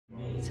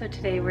So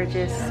today we're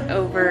just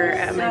over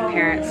at my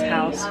parents'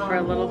 house for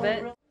a little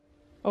bit.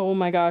 Oh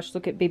my gosh,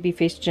 look at baby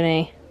face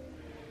Janaye.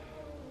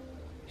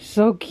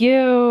 So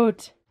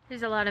cute.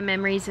 There's a lot of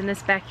memories in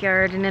this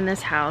backyard and in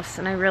this house,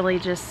 and I really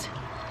just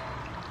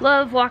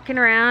love walking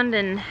around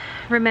and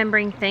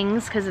remembering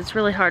things because it's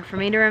really hard for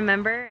me to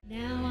remember.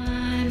 Now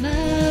I'm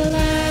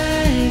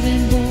alive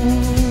and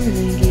born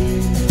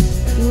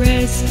again,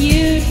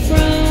 rescued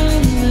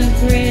from the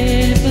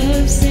grip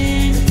of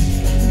sin.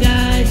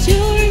 God,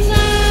 your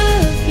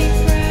love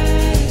came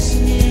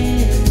crashing in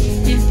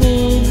and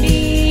pulled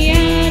me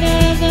out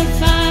of the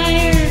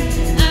fire.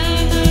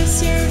 I'm a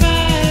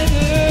survivor.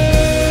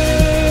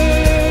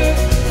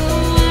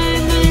 Oh,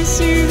 I'm a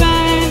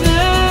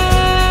survivor.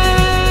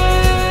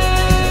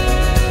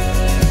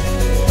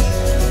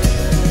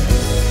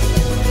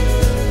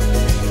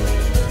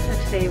 So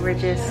today we're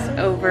just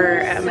over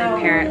at my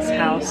parents'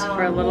 house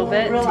for a little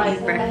bit to eat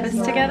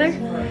breakfast together.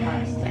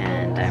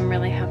 And I'm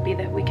really happy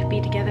that we could be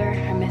together.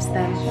 I miss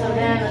them.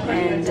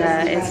 And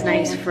it's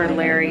nice for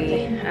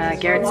Larry,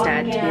 Garrett's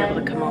dad, to be able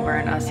to come over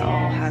and us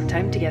all have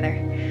time together.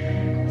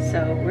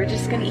 So we're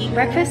just gonna eat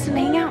breakfast and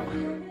hang out.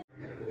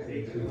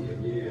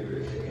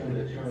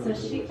 So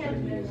she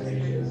can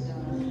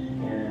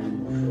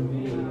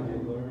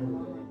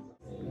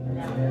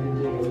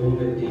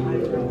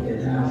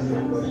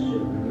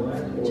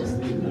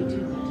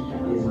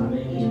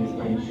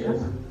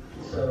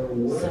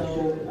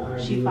So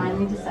she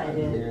finally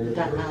decided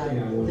that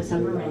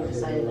December May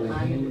decided that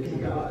I'm going to go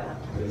get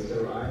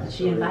baptized.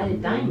 She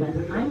invited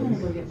Diamond. I'm going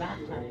to go get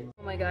baptized.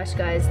 Oh my gosh,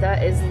 guys,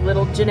 that is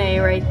little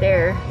Janaye right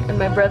there, and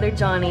my brother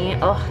Johnny.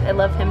 Oh, I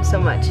love him so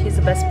much. He's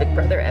the best big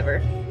brother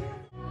ever.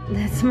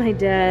 That's my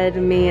dad,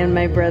 me, and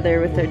my brother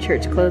with their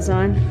church clothes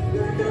on.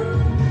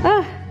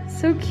 Ah,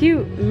 so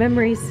cute.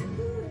 Memories.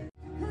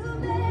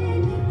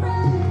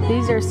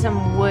 These are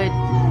some wood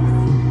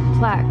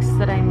plaques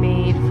that I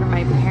made for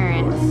my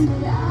parents.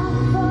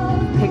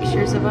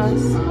 Pictures of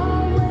us.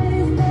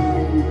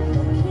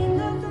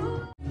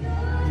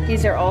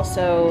 These are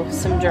also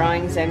some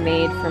drawings I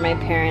made for my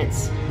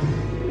parents.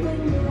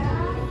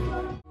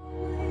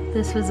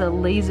 This was a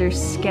laser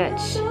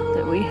sketch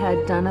that we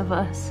had done of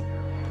us.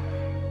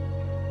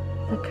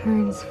 The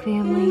Kearns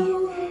family.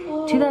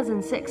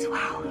 2006,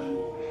 wow.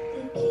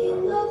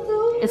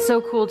 It's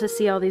so cool to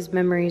see all these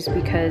memories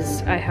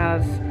because I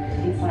have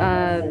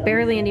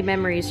barely any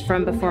memories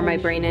from before my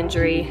brain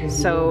injury,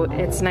 so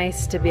it's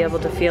nice to be able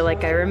to feel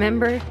like I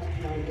remember.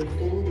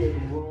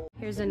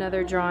 Here's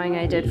another drawing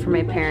I did for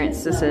my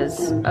parents. This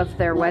is of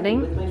their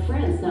wedding.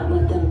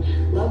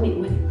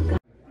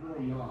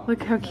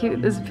 Look how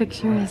cute this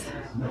picture is.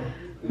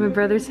 My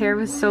brother's hair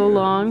was so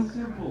long.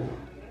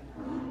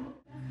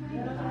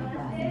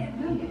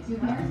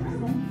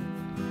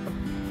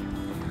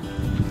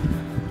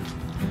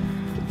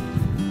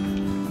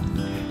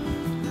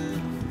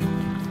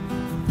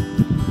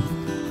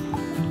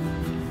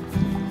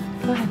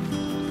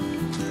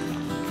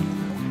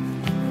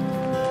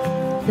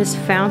 This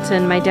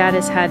fountain, my dad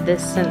has had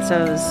this since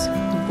I was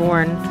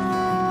born.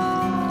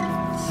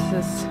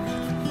 This is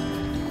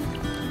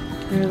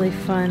really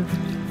fun.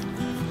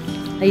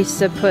 I used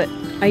to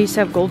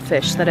have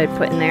goldfish that I'd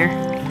put in there.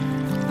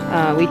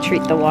 We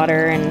treat the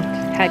water and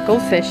had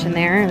goldfish in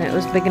there, and it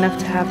was big enough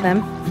to have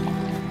them.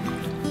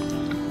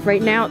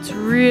 Right now it's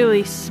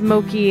really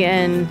smoky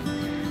and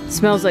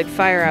smells like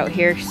fire out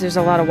here because there's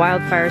a lot of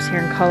wildfires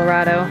here in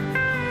Colorado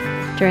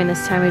during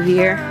this time of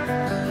year.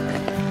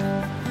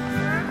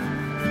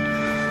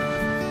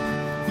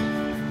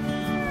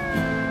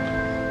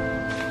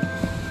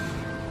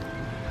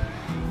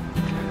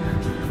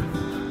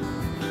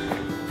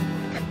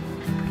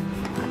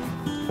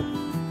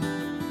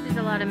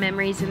 A lot of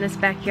memories in this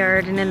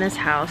backyard and in this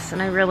house,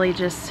 and I really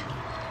just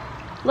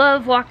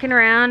love walking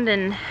around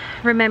and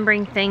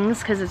remembering things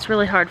because it's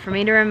really hard for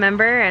me to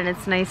remember, and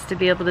it's nice to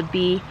be able to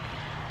be,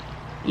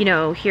 you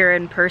know, here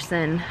in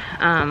person.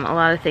 A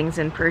lot of things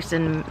in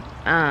person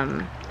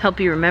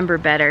help you remember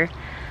better,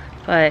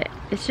 but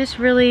it's just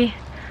really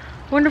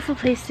wonderful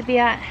place to be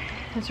at.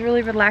 It's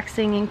really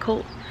relaxing, and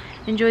Colt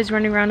enjoys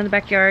running around in the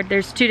backyard.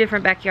 There's two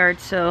different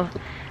backyards, so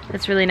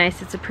that's really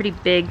nice. It's a pretty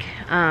big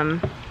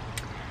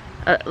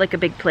like a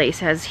big place,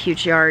 has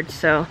huge yards,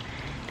 so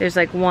there's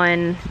like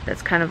one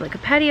that's kind of like a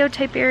patio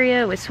type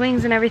area with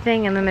swings and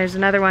everything, and then there's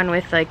another one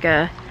with like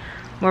a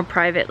more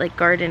private like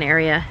garden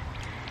area.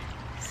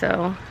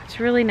 So it's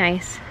really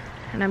nice,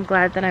 and I'm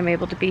glad that I'm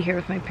able to be here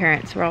with my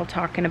parents. We're all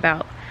talking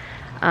about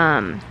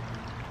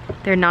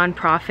their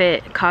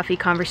nonprofit Coffee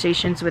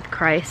Conversations with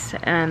Christ,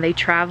 and they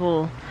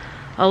travel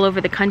all over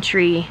the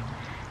country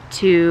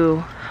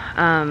to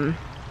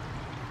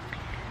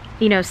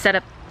you know, set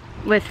up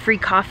with free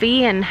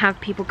coffee and have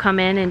people come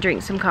in and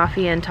drink some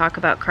coffee and talk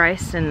about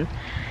Christ and,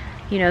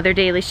 you know, their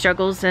daily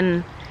struggles,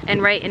 and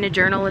write in a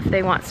journal if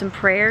they want some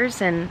prayers,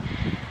 and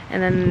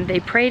then they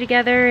pray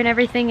together and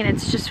everything, and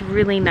it's just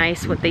really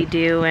nice what they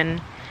do.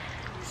 And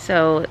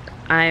so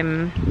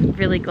I'm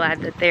really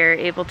glad that they're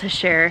able to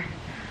share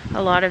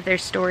a lot of their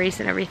stories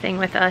and everything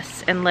with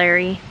us and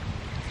Larry.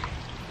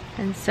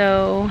 And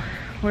so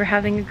we're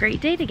having a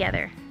great day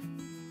together.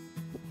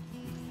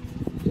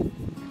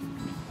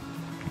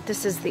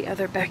 This is the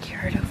other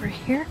backyard over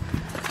here.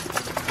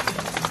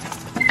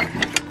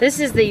 This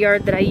is the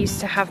yard that I used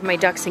to have my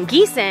ducks and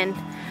geese in,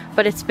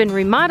 but it's been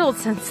remodeled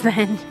since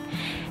then.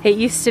 It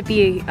used to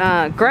be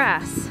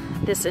grass.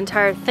 This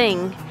entire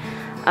thing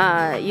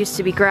used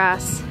to be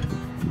grass,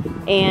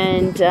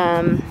 and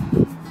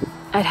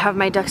I'd have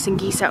my ducks and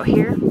geese out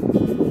here.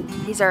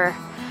 These are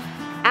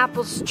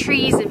apples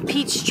trees and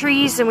peach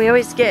trees, and we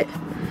always get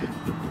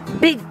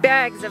big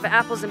bags of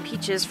apples and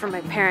peaches from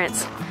my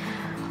parents.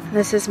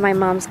 This is my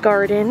mom's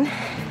garden.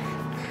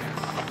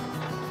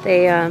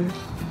 They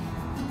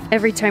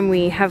every time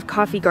we have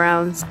coffee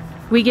grounds,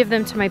 we give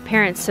them to my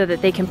parents so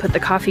that they can put the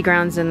coffee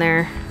grounds in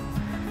their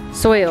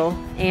soil.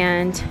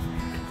 And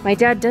my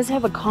dad does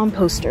have a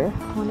composter.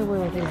 I wonder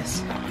where it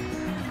is.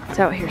 It's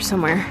out here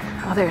somewhere.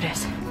 Oh, there it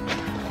is.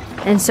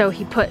 And so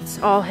he puts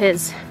all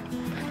his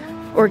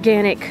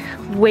organic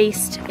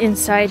waste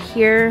inside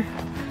here,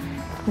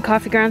 and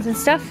coffee grounds and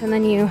stuff, and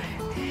then you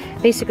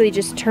basically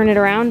just turn it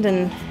around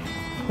and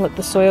let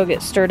the soil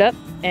get stirred up,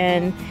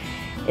 and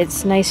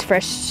it's nice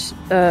fresh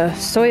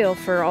soil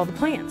for all the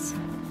plants.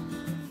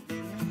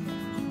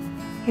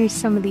 Here's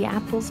some of the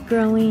apples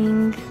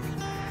growing.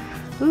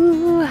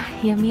 Ooh,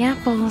 yummy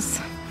apples.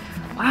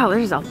 Wow,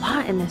 there's a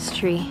lot in this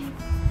tree.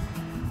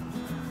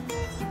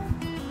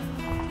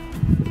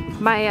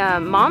 My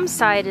mom's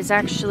side is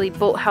actually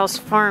Bolt House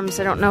Farms.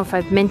 I don't know if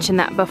I've mentioned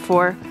that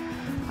before.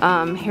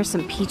 Here's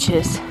some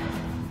peaches.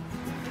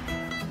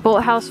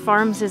 Bolt House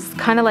Farms is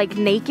kind of like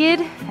Naked.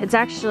 It's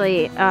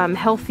actually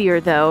healthier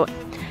though.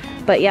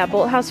 But yeah,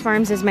 Bolt House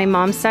Farms is my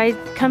mom's side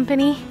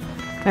company.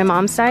 My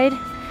mom's side.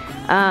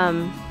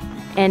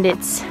 And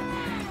it's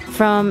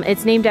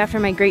named after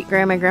my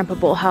great-grandma, Grandpa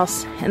Bolt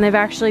House. And they've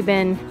actually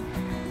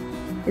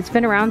it's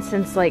been around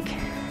since like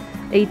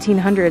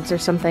 1800s or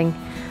something.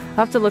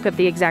 I'll have to look up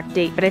the exact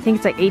date, but I think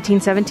it's like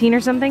 1817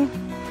 or something.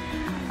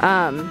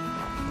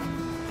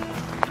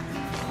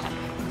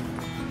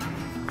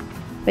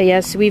 But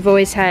yes, we've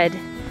always had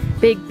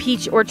big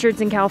peach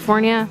orchards in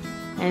California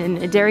and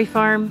a dairy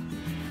farm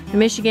in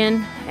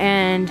Michigan,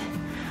 and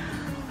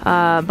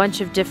a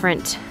bunch of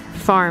different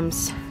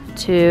farms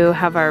to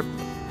have our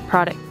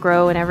product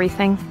grow and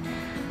everything.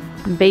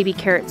 And baby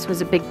carrots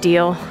was a big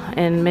deal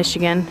in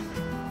Michigan.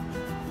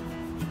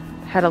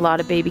 Had a lot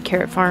of baby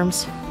carrot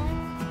farms.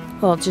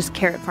 Well, just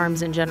carrot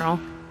farms in general.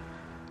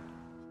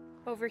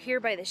 Over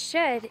here by the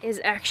shed is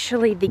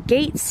actually the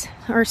gates,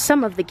 or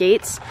some of the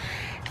gates,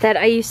 that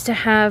I used to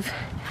have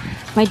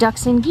my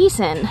ducks and geese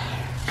in.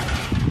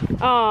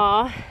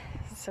 Aww,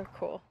 so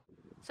cool.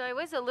 So I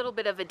was a little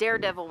bit of a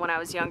daredevil when I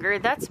was younger.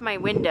 That's my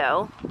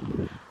window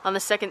on the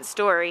second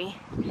story,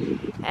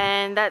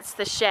 and that's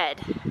the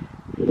shed.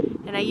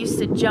 And I used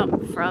to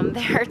jump from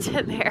there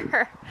to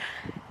there.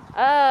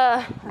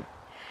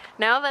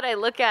 Now that I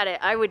look at it,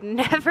 I would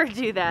never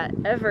do that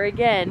ever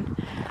again.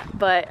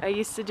 But I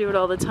used to do it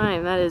all the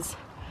time. That is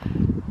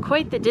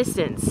quite the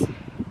distance.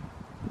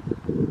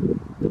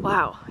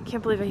 Wow, I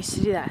can't believe I used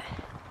to do that.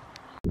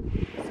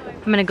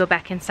 I'm gonna go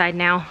back inside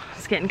now.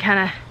 It's getting kind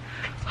of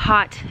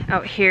hot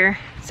out here.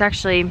 It's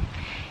actually,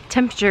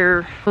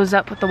 temperature goes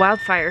up with the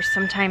wildfires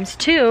sometimes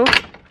too.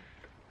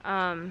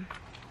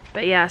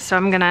 But yeah, so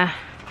I'm gonna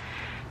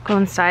go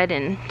inside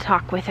and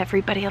talk with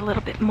everybody a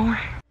little bit more.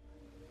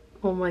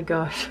 Oh my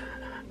gosh.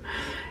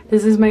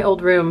 This is my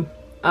old room.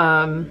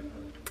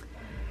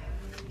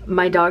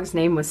 My dog's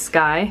name was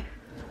Sky.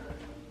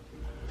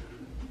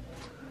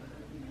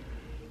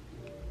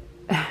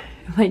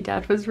 My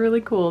dad was really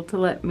cool to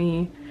let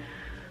me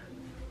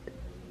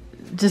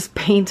just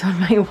paint on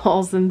my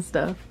walls and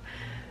stuff.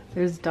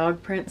 There's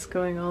dog prints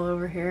going all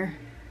over here.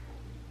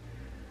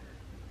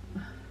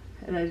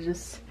 And I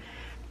just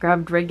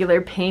grabbed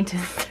regular paint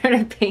and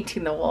started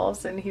painting the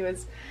walls, and he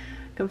was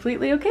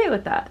completely okay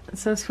with that.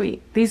 It's so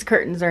sweet. These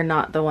curtains are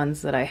not the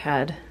ones that I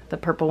had, the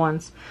purple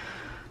ones,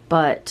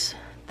 but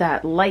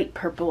that light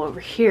purple over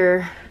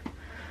here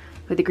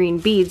with the green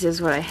beads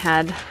is what I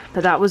had.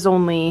 But that was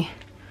only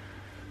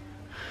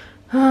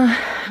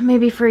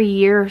maybe for a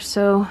year or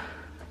so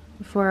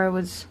before I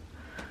was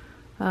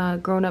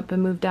grown up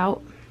and moved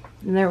out.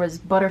 And there was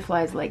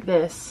butterflies like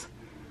this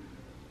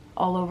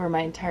all over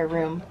my entire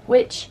room,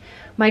 which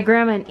my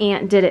grandma and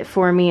aunt did it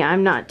for me.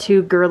 I'm not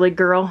too girly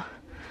girl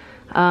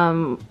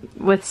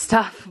with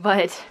stuff,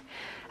 but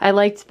I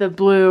liked the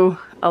blue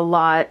a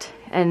lot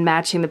and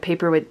matching the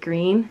paper with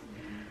green.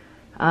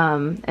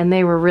 And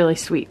they were really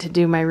sweet to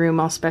do my room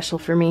all special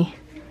for me.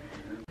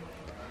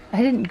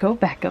 I didn't go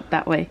back up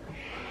that way.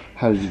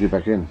 How did you get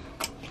back in?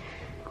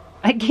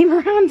 I came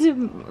around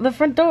to the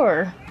front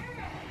door.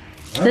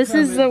 This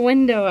is the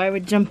window I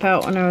would jump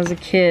out when I was a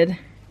kid.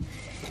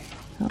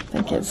 I don't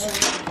think it's...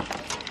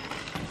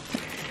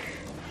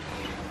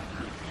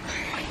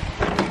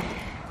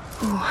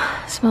 Ooh,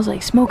 smells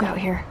like smoke out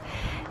here.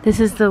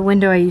 This is the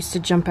window I used to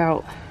jump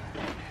out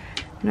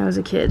when I was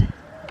a kid.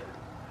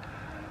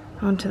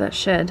 Onto that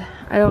shed.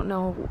 I don't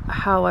know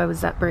how I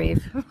was that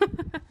brave.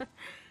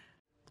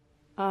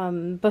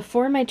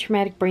 Before my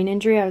traumatic brain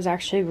injury, I was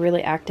actually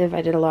really active.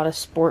 I did a lot of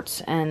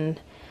sports and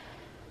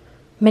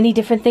many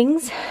different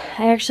things.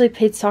 I actually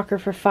played soccer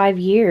for 5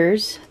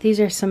 years. These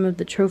are some of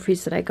the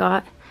trophies that I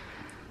got.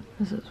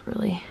 This is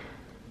really,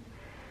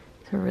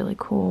 it's a really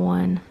cool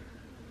one.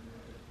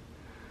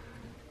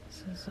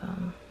 This is,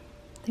 I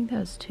think that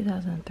was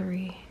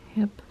 2003.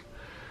 Yep.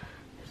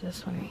 There's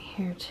this one right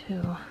here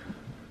too.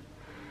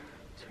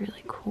 It's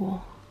really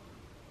cool.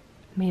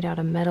 Made out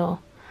of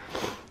metal.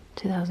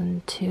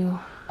 2002.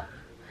 But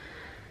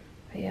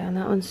yeah, and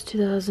that one's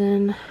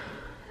 2000.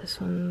 This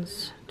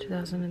one's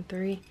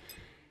 2003.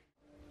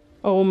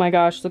 Oh my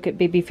gosh, look at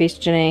baby face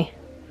Janaye.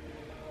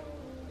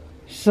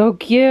 So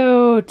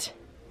cute.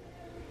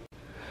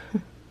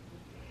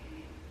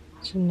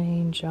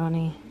 Janaye and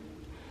Johnny.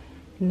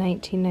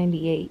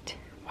 1998.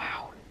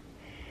 Wow.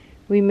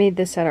 We made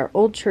this at our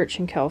old church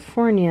in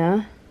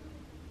California.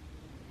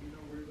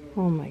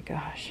 Oh my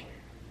gosh.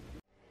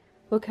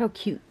 Look how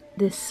cute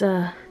this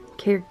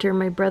character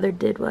my brother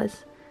did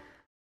was.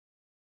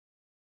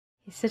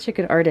 He's such a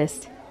good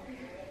artist.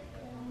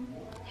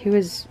 He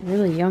was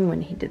really young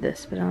when he did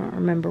this, but I don't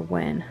remember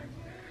when.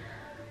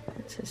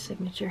 That's his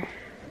signature.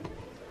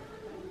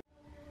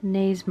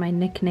 Nay's my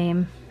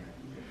nickname.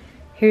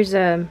 Here's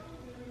a,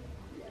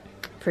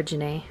 for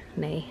Janaye,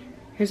 Nay.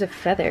 Here's a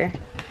feather.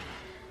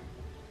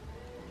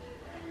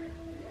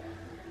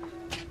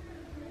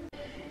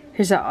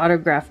 Here's an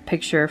autographed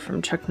picture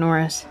from Chuck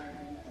Norris.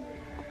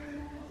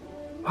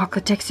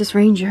 Walk Texas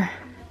Ranger.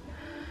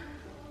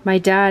 My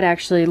dad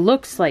actually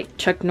looks like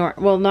Chuck Norris.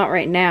 Well, not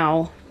right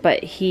now,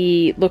 but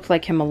he looked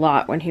like him a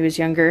lot when he was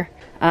younger.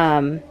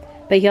 But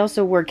he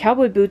also wore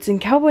cowboy boots and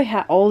cowboy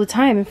hat all the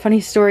time. And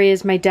funny story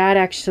is my dad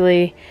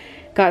actually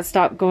got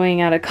stopped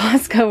going out of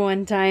Costco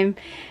one time.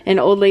 An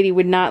old lady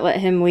would not let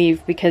him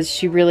leave because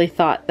she really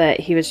thought that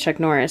he was Chuck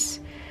Norris.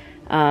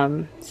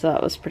 So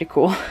that was pretty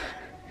cool.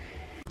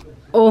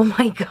 Oh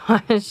my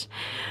gosh.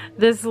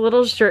 This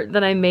little shirt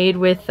that I made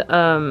with,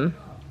 what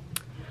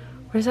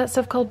is that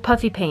stuff called?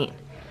 Puffy paint.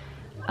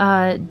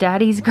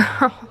 Daddy's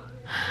Girl.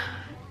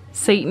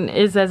 Satan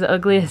is as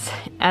ugly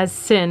as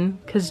sin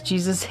because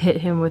Jesus hit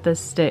him with a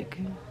stick.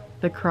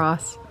 The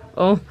cross.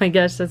 Oh my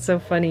gosh, that's so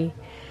funny.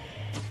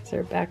 Is there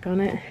a back on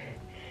it?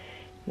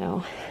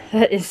 No.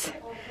 That is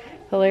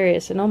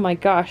hilarious. And oh my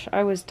gosh,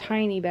 I was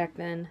tiny back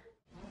then.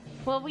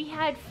 Well, we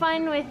had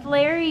fun with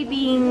Larry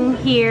being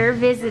here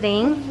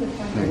visiting.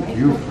 Thank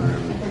you for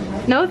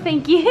everything. No,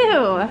 thank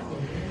you.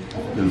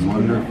 It's been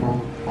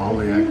wonderful. All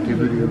the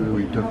activity that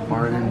we took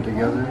part in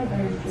together.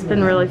 It's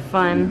been really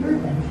fun.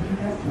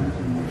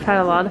 We've had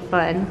a lot of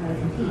fun.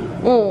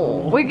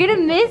 Oh, we're gonna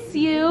miss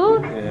you.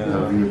 Yeah.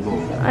 Love you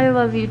both. I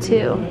love you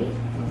too.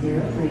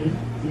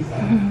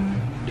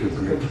 Two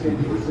great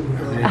people.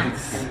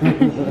 Thanks.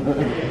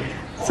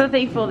 So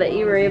thankful that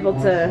you were able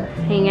to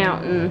hang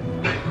out and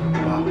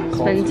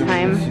spend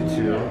time.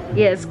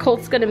 Yes,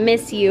 Colt's gonna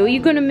miss you.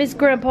 You're gonna miss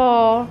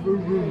Grandpa.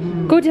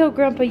 Go tell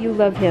Grandpa you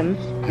love him.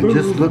 And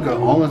just look at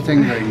all the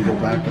things I can go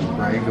back and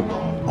brag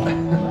about.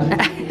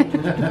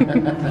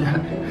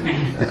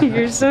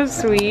 You're so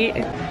sweet.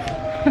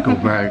 Go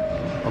brag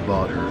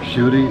about her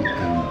shooting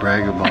and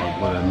brag about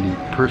what a neat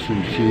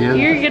person she is.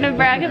 You're gonna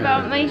brag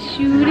about my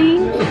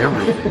shooting?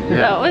 Everything, yeah.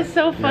 That was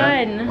so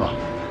fun. Yeah. Oh,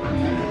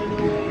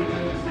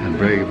 and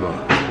brag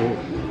about Colt.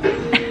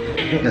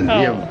 And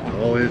him,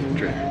 all his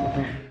tricks.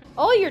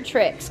 All your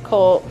tricks,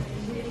 Colt.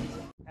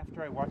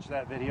 After I watched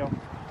that video,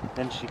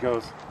 then she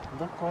goes,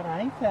 "Look what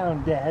I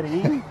found,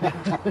 Daddy."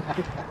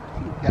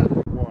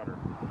 Water.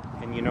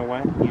 And you know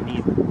what? You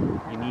need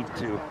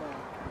to.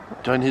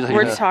 Do I need like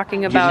We're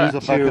talking about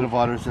a bucket of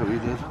waters that we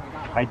did?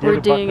 I did. We're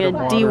doing a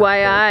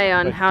DIY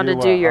on how to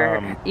do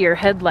your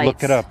headlights.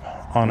 Look it up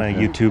on a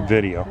YouTube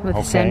video.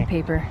 With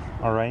sandpaper.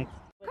 All right.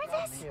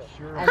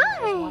 Hi.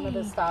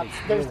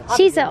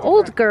 She's an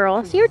old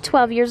girl. You're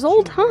 12 years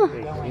old, huh?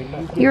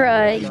 You're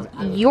a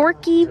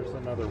Yorkie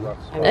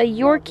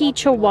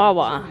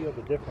Chihuahua.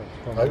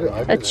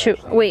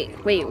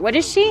 Wait, what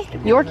is she?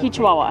 Yorkie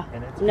Chihuahua.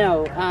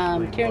 No,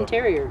 Karen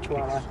Terrier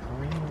Chihuahua.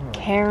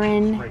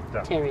 Karen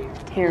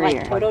Terrier.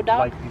 Like Toto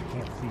dog?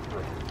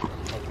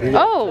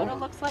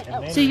 Oh,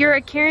 so you're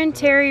a Karen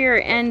Terrier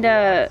and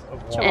a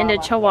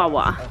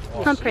Chihuahua.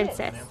 Huh,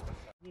 Princess?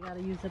 You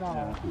gotta use it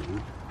all.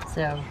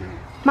 So.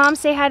 Mom,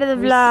 say hi to the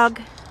vlog.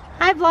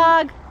 Hi,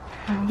 vlog.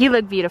 You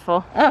look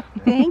beautiful. Oh,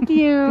 thank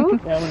you.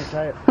 Yeah, I'm gonna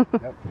try it.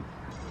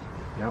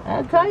 Yep.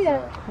 I'll tell you,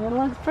 it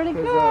looks pretty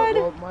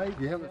good.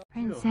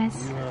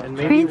 Princess. And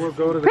maybe we'll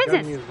go to the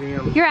gun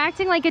museum. You're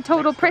acting like a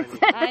total princess.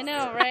 I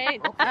know,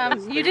 right?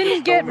 You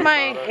didn't get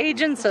my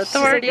agent's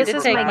authority to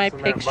take my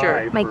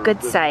picture. My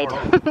good side.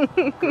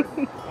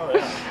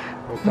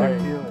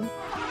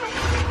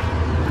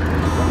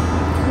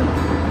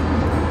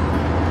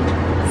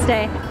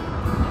 Stay.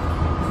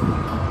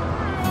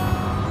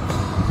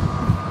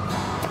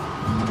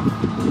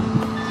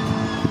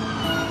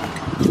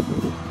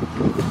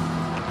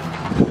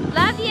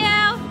 Love you.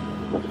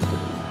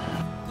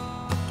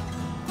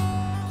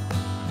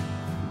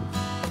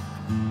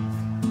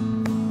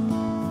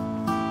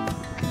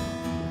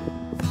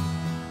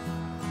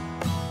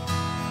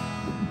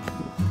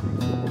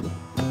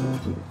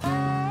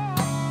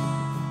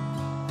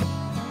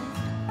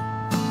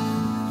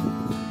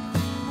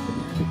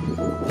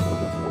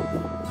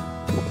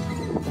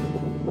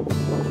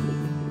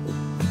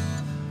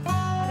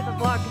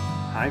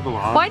 Bible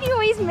on. Why do you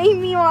always make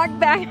me walk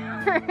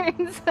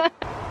backwards?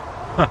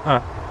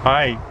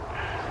 Hi.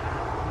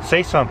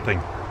 Say something.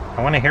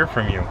 I want to hear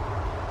from you.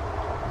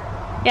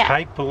 Yeah.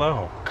 Type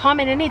below.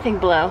 Comment anything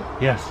below.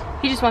 Yes.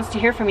 He just wants to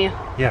hear from you.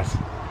 Yes.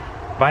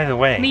 By the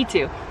way. Me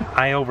too.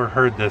 I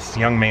overheard this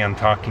young man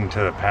talking to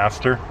the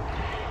pastor,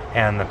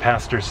 and the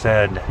pastor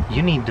said,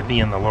 "You need to be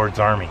in the Lord's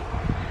army."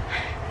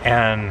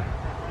 And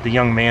the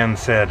young man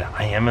said,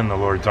 "I am in the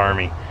Lord's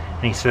army."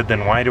 And he said,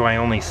 "Then why do I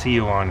only see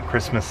you on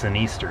Christmas and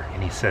Easter?"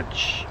 And he said,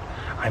 "Shh,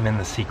 I'm in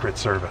the Secret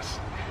Service."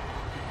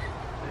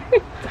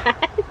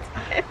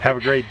 Have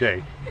a great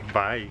day.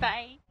 Bye.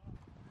 Bye.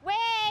 Wave.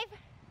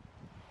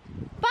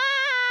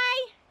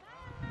 Bye.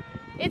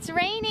 It's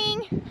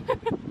raining.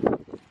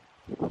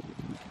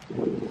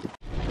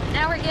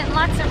 Now we're getting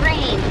lots of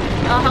rain.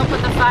 It'll help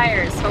with the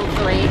fires,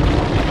 hopefully.